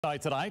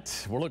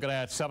Tonight, we're looking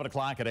at 7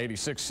 o'clock at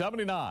 86,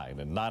 79,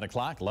 and 9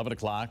 o'clock, 11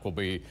 o'clock will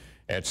be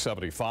at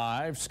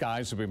 75.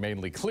 Skies will be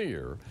mainly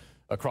clear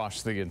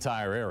across the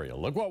entire area.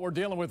 Look what we're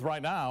dealing with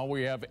right now.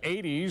 We have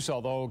 80s,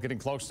 although getting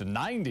close to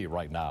 90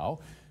 right now.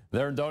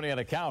 There in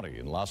Doña County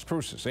in Las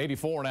Cruces,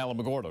 84 in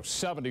Alamogordo,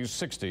 70s,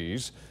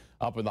 60s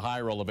up in the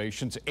higher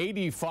elevations,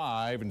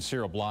 85 in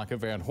Sierra Blanca,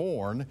 Van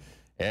Horn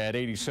at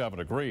 87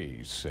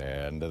 degrees.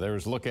 And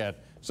there's a look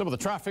at some of the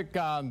traffic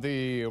on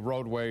the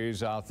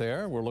roadways out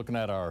there. We're looking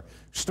at our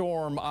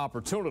storm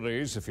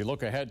opportunities. If you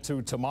look ahead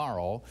to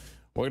tomorrow,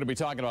 we're going to be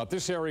talking about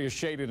this area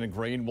shaded in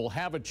green. We'll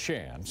have a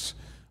chance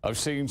of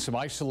seeing some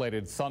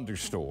isolated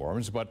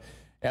thunderstorms, but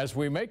as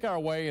we make our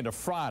way into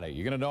Friday,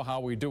 you're going to know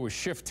how we do a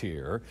shift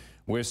here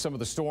with some of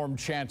the storm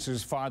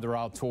chances farther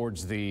out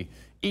towards the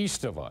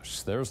east of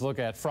us. There's a look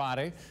at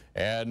Friday,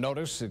 and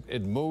notice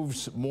it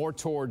moves more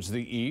towards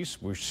the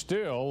east. We're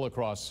still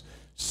across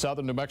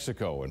southern New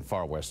Mexico and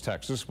far west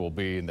Texas. We'll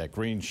be in that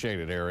green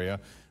shaded area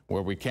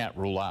where we can't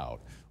rule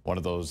out one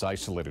of those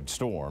isolated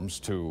storms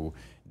to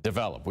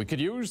develop. We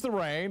could use the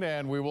rain,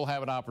 and we will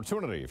have an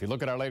opportunity. If you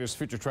look at our latest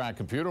future track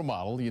computer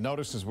model, you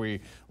notice as we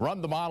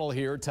run the model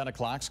here, 10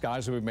 o'clock,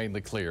 skies will be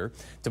mainly clear.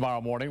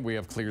 Tomorrow morning, we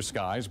have clear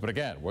skies. But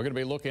again, we're going to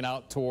be looking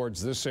out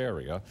towards this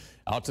area,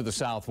 out to the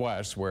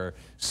southwest, where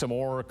some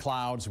more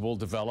clouds will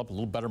develop, a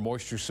little better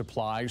moisture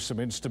supply, some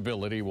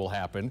instability will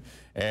happen.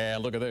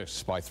 And look at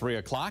this, by 3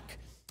 o'clock,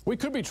 we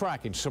could be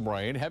tracking some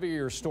rain,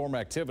 heavier storm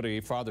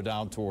activity farther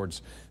down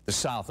towards the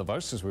south of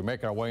us as we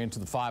make our way into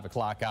the 5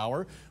 o'clock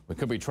hour. We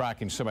could be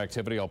tracking some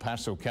activity El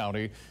Paso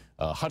County,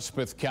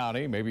 Hudspeth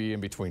County, maybe in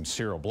between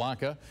Sierra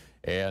Blanca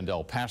and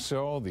El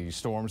Paso. The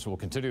storms will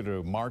continue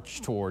to march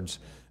towards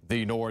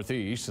the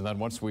northeast, and then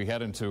once we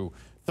head into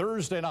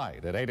Thursday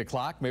night at 8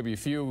 o'clock, maybe a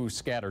few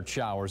scattered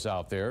showers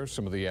out there.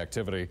 Some of the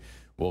activity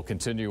will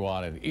continue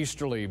on an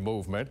easterly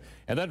movement,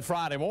 and then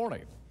Friday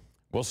morning,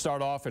 we'll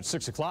start off at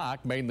 6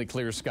 o'clock, mainly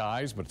clear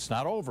skies, but it's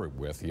not over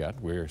with yet.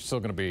 We're still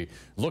going to be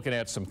looking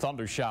at some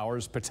thunder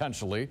showers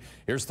potentially.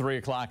 Here's 3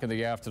 o'clock in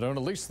the afternoon,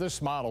 at least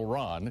this model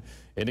run,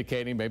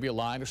 indicating maybe a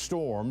line of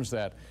storms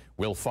that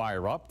will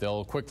fire up.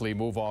 They'll quickly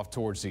move off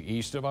towards the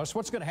east of us.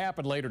 What's going to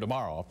happen later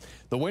tomorrow?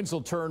 The winds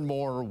will turn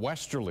more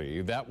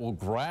westerly. That will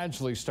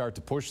gradually start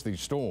to push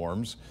these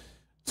storms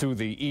to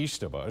the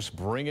east of us,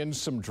 bring in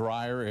some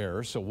drier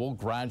air, so we'll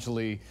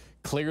gradually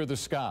clear the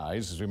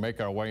skies as we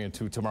make our way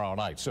into tomorrow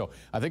night. So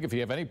I think if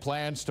you have any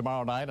plans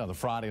tomorrow night on the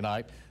Friday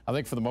night, I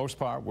think for the most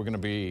part we're going to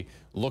be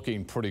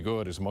looking pretty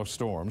good as most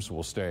storms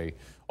will stay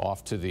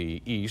off to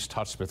the east,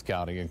 Hudspeth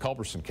County and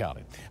Culberson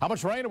County. How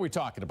much rain are we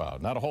talking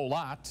about? Not a whole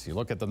lot. You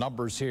look at the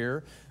numbers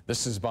here.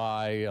 This is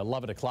by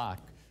 11 o'clock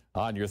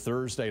on your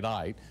Thursday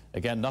night.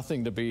 Again,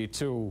 nothing to be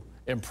too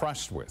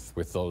impressed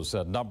with those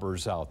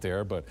numbers out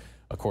there, but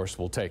of course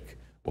we'll take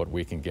what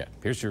we can get.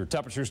 Here's your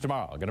temperatures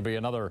tomorrow. Going to be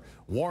another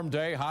warm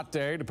day, hot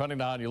day,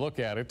 depending on how you look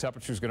at it.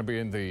 Temperature's going to be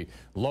in the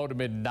low to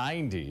mid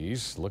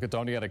 90s. Look at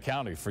Doña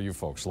County for you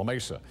folks. La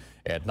Mesa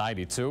at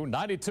 92,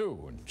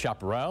 92 in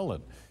Chaparral,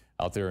 and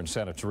out there in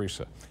Santa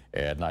Teresa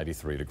at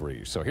 93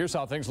 degrees. So here's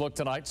how things look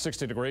tonight.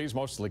 60 degrees,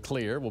 mostly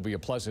clear. Will be a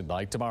pleasant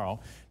night tomorrow.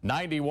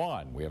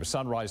 91. We have a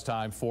sunrise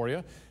time for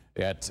you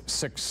at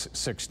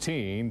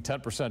 6:16.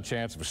 10%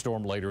 chance of a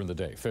storm later in the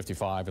day.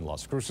 55 in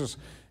Las Cruces.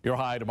 Your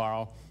high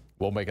tomorrow,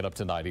 we'll make it up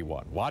to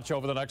 91. Watch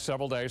over the next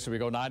several days. So we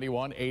go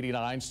 91,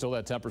 89, still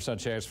that 10%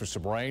 chance for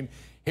some rain.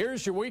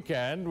 Here's your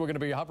weekend. We're going to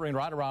be hovering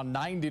right around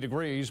 90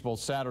 degrees both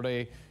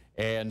Saturday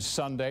and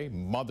Sunday.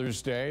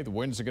 Mother's Day, the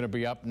winds are going to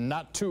be up.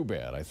 Not too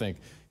bad, I think.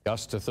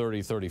 Gusts to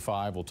 30,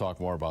 35. We'll talk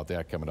more about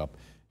that coming up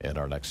in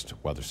our next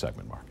weather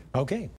segment, Mark. Okay.